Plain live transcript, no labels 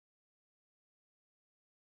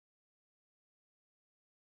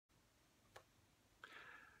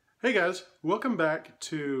Hey guys, welcome back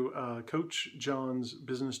to Coach John's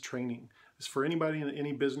business training. It's for anybody in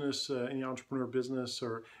any business, any entrepreneur business,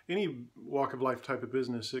 or any walk of life type of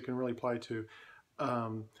business it can really apply to.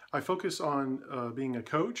 I focus on being a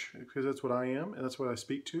coach because that's what I am and that's what I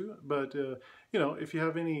speak to. But if you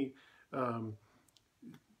have any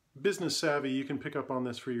business savvy, you can pick up on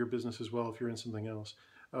this for your business as well if you're in something else.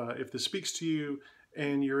 If this speaks to you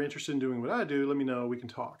and you're interested in doing what I do, let me know. We can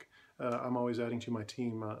talk. I'm always adding to my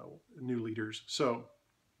team new leaders. So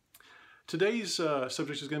today's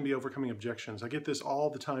subject is going to be overcoming objections. I get this all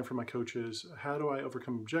the time from my coaches. How do I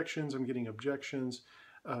overcome objections? I'm getting objections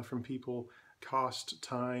from people, cost,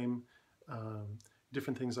 time,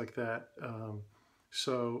 different things like that.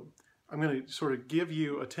 So I'm going to sort of give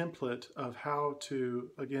you a template of how to,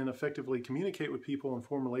 again, effectively communicate with people and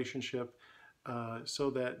form a relationship so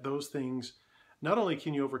that those things, not only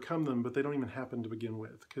can you overcome them, but they don't even happen to begin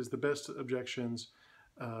with, because the best objections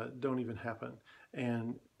don't even happen.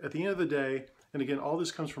 And at the end of the day, and again, all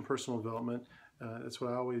this comes from personal development. That's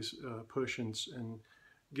what I always push and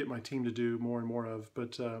get my team to do more and more of.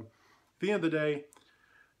 But at the end of the day,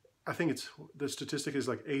 I think the statistic is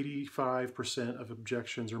like 85% of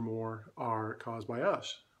objections or more are caused by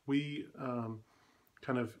us. We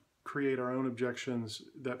kind of create our own objections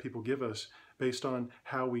that people give us based on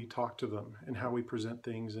how we talk to them and how we present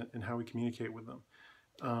things and how we communicate with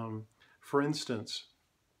them. For instance,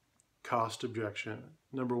 cost objection,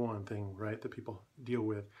 number one thing, right, that people deal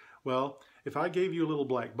with. Well, if I gave you a little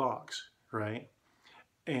black box, right,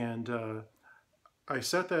 and I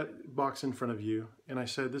set that box in front of you and I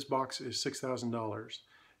said, this box is $6,000,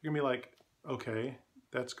 you're gonna be like, okay,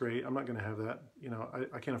 that's great, I'm not gonna have that,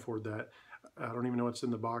 I can't afford that. I don't even know what's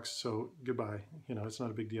in the box, so goodbye, it's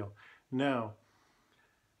not a big deal. Now,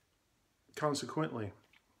 consequently,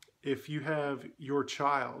 if you have your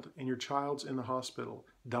child and your child's in the hospital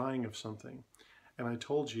dying of something, and I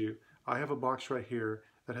told you, I have a box right here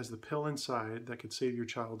that has the pill inside that could save your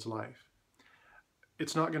child's life.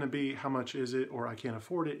 It's not going to be how much is it or I can't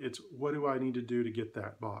afford it. It's what do I need to do to get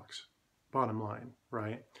that box? Bottom line,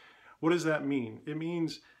 right? What does that mean? It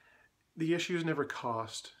means the issue is never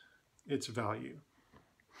cost, it's value.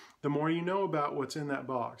 The more you know about what's in that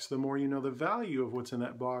box, the more you know the value of what's in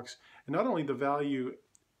that box, and not only the value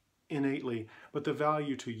innately, but the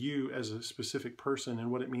value to you as a specific person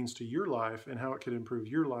and what it means to your life and how it could improve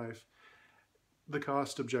your life, the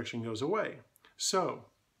cost objection goes away. So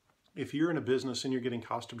if you're in a business and you're getting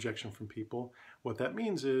cost objection from people, what that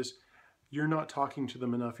means is you're not talking to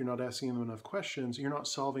them enough, you're not asking them enough questions, you're not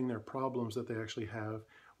solving their problems that they actually have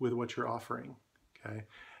with what you're offering, okay?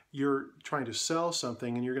 You're trying to sell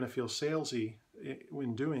something and you're going to feel salesy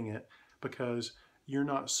when doing it because you're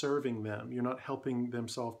not serving them. You're not helping them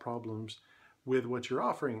solve problems with what you're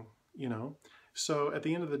offering, So at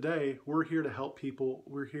the end of the day, we're here to help people.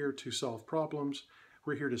 We're here to solve problems.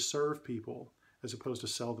 We're here to serve people as opposed to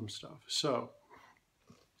sell them stuff. So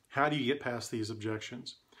how do you get past these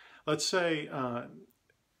objections? Let's say,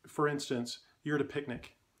 for instance, you're at a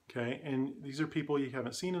picnic, okay? And these are people you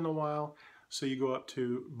haven't seen in a while. So you go up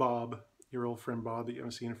to Bob, your old friend Bob that you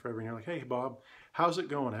haven't seen in forever, and you're like, hey, Bob, how's it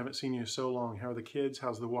going? I haven't seen you so long. How are the kids?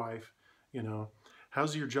 How's the wife?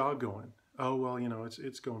 How's your job going? Oh, well,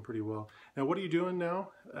 it's going pretty well. Now, what are you doing now?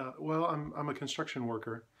 Well, I'm a construction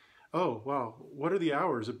worker. Oh, wow. What are the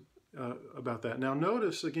hours about that? Now,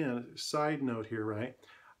 notice, again, side note here, right?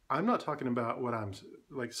 I'm not talking about what I'm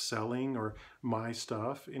like selling or my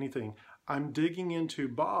stuff, anything. I'm digging into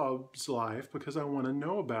Bob's life because I want to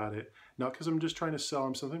know about it, not because I'm just trying to sell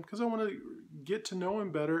him something, because I want to get to know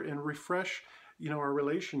him better and refresh, our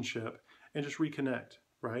relationship and just reconnect,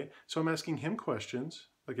 right? So I'm asking him questions,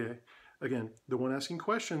 okay? Again, the one asking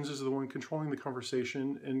questions is the one controlling the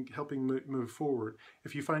conversation and helping move forward.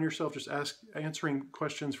 If you find yourself just answering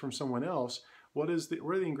questions from someone else, what are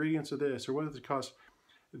the ingredients of this, or what are the costs?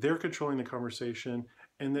 They're controlling the conversation,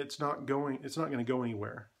 and it's not going to go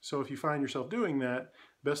anywhere. So if you find yourself doing that,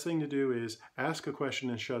 best thing to do is ask a question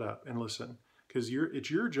and shut up and listen, because it's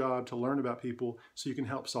your job to learn about people so you can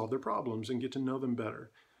help solve their problems and get to know them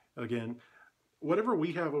better. Again, whatever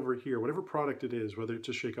we have over here, whatever product it is, whether it's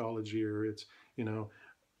a Shakeology or it's,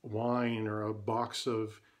 wine or a box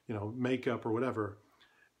of, makeup or whatever,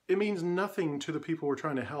 it means nothing to the people we're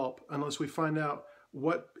trying to help unless we find out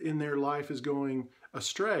what in their life is going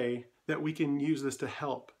astray that we can use this to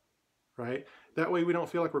help, right? That way we don't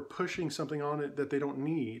feel like we're pushing something on it that they don't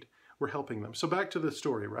need. We're helping them. So back to the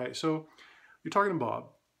story, right? So you're talking to Bob.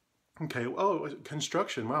 Okay, oh,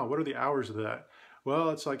 construction, wow, what are the hours of that? Well,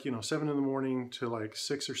 it's like, 7 in the morning to like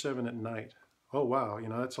 6 or 7 at night. Oh, wow,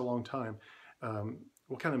 that's a long time.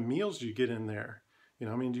 What kind of meals do you get in there? You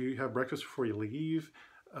know, I mean, do you have breakfast before you leave?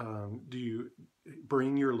 Do you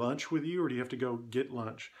bring your lunch with you, or do you have to go get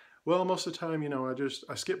lunch? Well, most of the time, you know,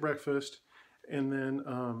 I skip breakfast, and then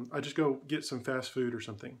I just go get some fast food or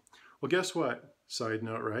something. Well, guess what? Side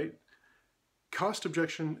note, right? Cost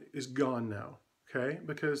objection is gone now, okay?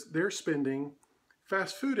 Because they're spending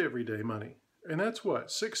fast food every day money. And that's what,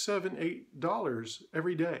 $6, $7, $8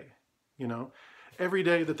 every day, you know, every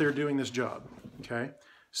day that they're doing this job, okay?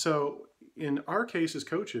 So in our case as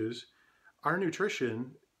coaches, our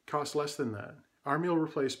nutrition costs less than that. Our meal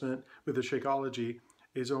replacement with the Shakeology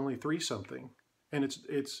is only $3 something. And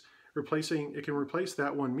it's replacing, it can replace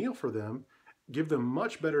that one meal for them, give them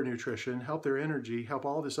much better nutrition, help their energy, help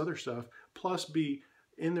all this other stuff, plus be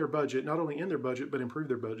in their budget, not only in their budget, but improve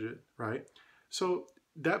their budget, right? So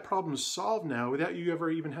that problem's solved now without you ever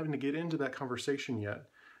even having to get into that conversation yet,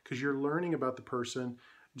 because you're learning about the person.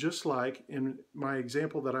 Just like in my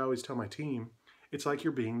example that I always tell my team, it's like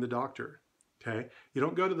you're being the doctor, okay? You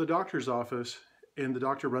don't go to the doctor's office and the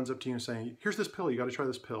doctor runs up to you and saying, here's this pill, you got to try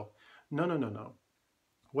this pill. No, no, no, no.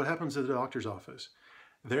 What happens at the doctor's office?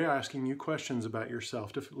 They're asking you questions about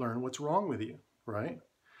yourself to learn what's wrong with you, right?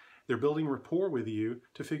 They're building rapport with you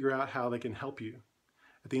to figure out how they can help you.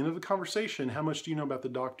 At the end of the conversation, how much do you know about the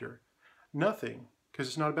doctor? Nothing, because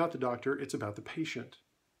it's not about the doctor, it's about the patient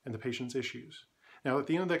and the patient's issues. Now, at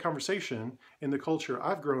the end of that conversation, in the culture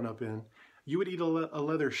I've grown up in, you would eat a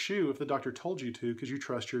leather shoe if the doctor told you to, because you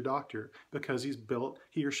trust your doctor, because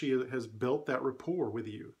he or she has built that rapport with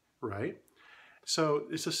you, right? So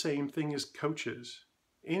it's the same thing as coaches.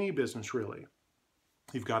 Any business, really.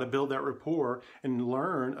 You've got to build that rapport and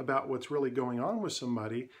learn about what's really going on with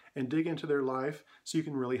somebody and dig into their life so you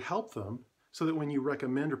can really help them, so that when you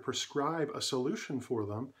recommend or prescribe a solution for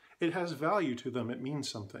them, it has value to them. It means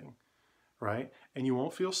something, right? And you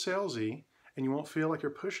won't feel salesy, and you won't feel like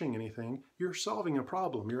you're pushing anything. You're solving a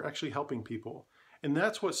problem. You're actually helping people. And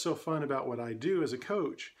that's what's so fun about what I do as a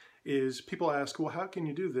coach is people ask, well, how can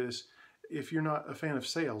you do this if you're not a fan of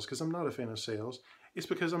sales? Because I'm not a fan of sales. It's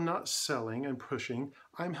because I'm not selling and pushing.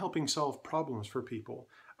 I'm helping solve problems for people.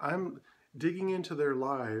 I'm digging into their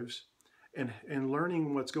lives and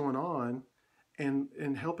learning what's going on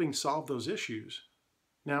and helping solve those issues.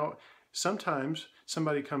 Now, sometimes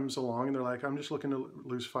somebody comes along and they're like, I'm just looking to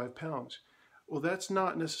lose 5 pounds. Well, that's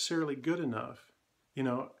not necessarily good enough. You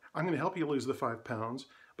know, I'm going to help you lose the 5 pounds,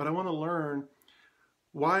 but I want to learn,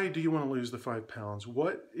 why do you want to lose the 5 pounds?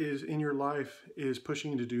 What is in your life is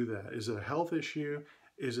pushing you to do that? Is it a health issue?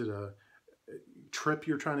 Is it a trip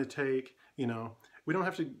you're trying to take? You know, we don't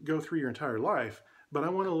have to go through your entire life, but I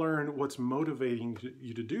want to learn what's motivating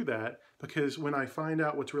you to do that, because when I find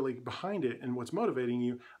out what's really behind it and what's motivating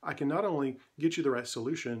you, I can not only get you the right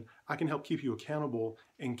solution, I can help keep you accountable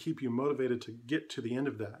and keep you motivated to get to the end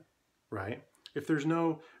of that, right? If there's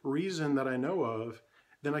no reason that I know of,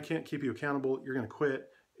 then I can't keep you accountable. You're going to quit.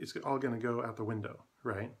 It's all going to go out the window,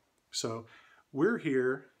 right? So we're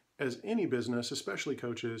here as any business, especially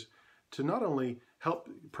coaches, to not only help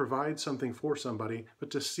provide something for somebody,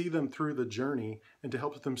 but to see them through the journey and to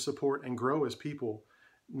help them support and grow as people,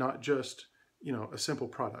 not just, you know, a simple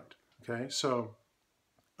product, okay? So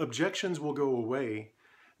objections will go away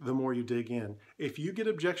the more you dig in. If you get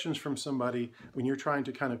objections from somebody when you're trying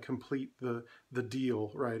to kind of complete the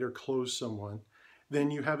deal, right, or close someone, then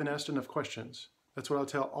you haven't asked enough questions. That's what I'll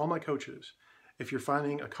tell all my coaches. If you're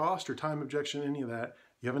finding a cost or time objection, any of that,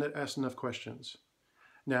 you haven't asked enough questions.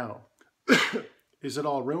 Now, is it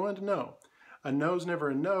all ruined? No. A no's never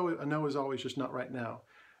a no. A no is always just not right now.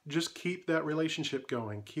 Just keep that relationship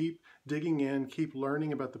going. Keep digging in, keep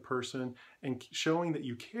learning about the person and showing that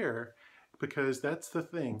you care, because that's the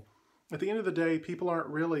thing. At the end of the day, people aren't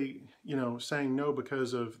really, you know, saying no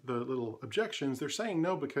because of the little objections. They're saying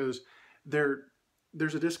no because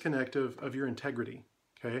there's a disconnect of your integrity,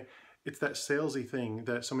 okay? It's that salesy thing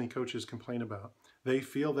that so many coaches complain about. They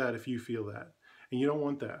feel that if you feel that, and you don't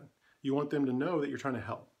want that. You want them to know that you're trying to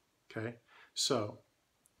help, okay? So,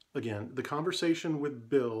 again, the conversation with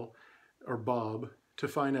Bill or Bob to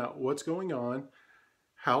find out what's going on,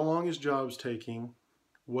 how long his job's taking,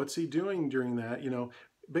 what's he doing during that, you know,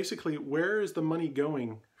 basically where is the money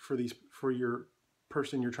going for your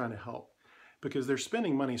person you're trying to help? Because they're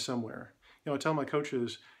spending money somewhere. You know, I tell my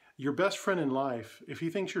coaches, your best friend in life, if he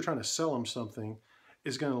thinks you're trying to sell him something,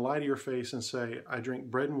 is going to lie to your face and say, I drink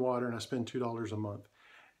bread and water and I spend $2 a month.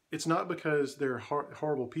 It's not because they're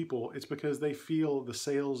horrible people. It's because they feel the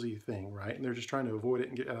salesy thing, right? And they're just trying to avoid it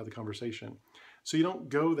and get out of the conversation. So you don't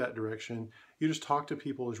go that direction. You just talk to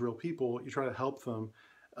people as real people. You try to help them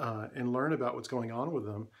and learn about what's going on with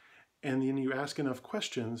them. And then you ask enough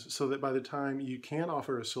questions so that by the time you can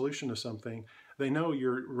offer a solution to something, they know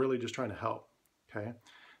you're really just trying to help. Okay.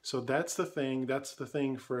 So that's the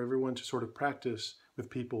thing for everyone to sort of practice with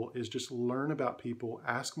people, is just learn about people,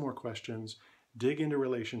 ask more questions, dig into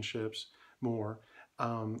relationships more.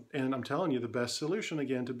 And I'm telling you, the best solution,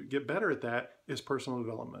 again, to get better at that is personal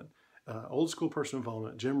development. Old school personal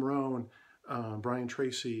development. Jim Rohn, Brian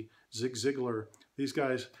Tracy, Zig Ziglar, these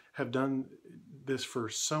guys have done this for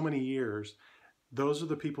so many years. Those are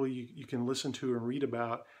the people you can listen to and read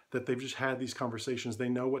about, that they've just had these conversations. They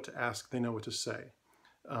know what to ask. They know what to say.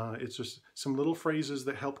 It's just some little phrases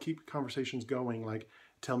that help keep conversations going, like,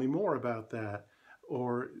 tell me more about that,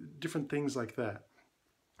 or different things like that,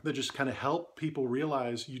 that just kind of help people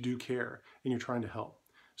realize you do care and you're trying to help.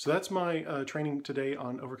 So that's my training today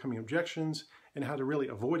on overcoming objections and how to really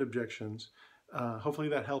avoid objections. Hopefully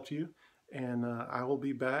that helped you, and I will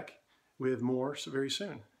be back with more very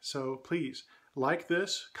soon. So please like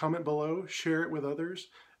this, comment below, share it with others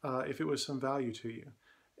if it was some value to you.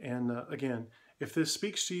 And again, if this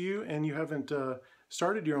speaks to you and you haven't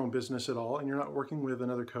started your own business at all and you're not working with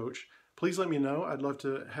another coach, please let me know. I'd love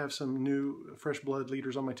to have some new fresh blood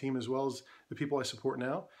leaders on my team, as well as the people I support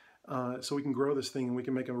now, so we can grow this thing and we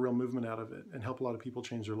can make a real movement out of it and help a lot of people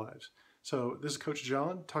change their lives. So this is Coach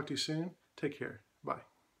John. Talk to you soon. Take care. Bye.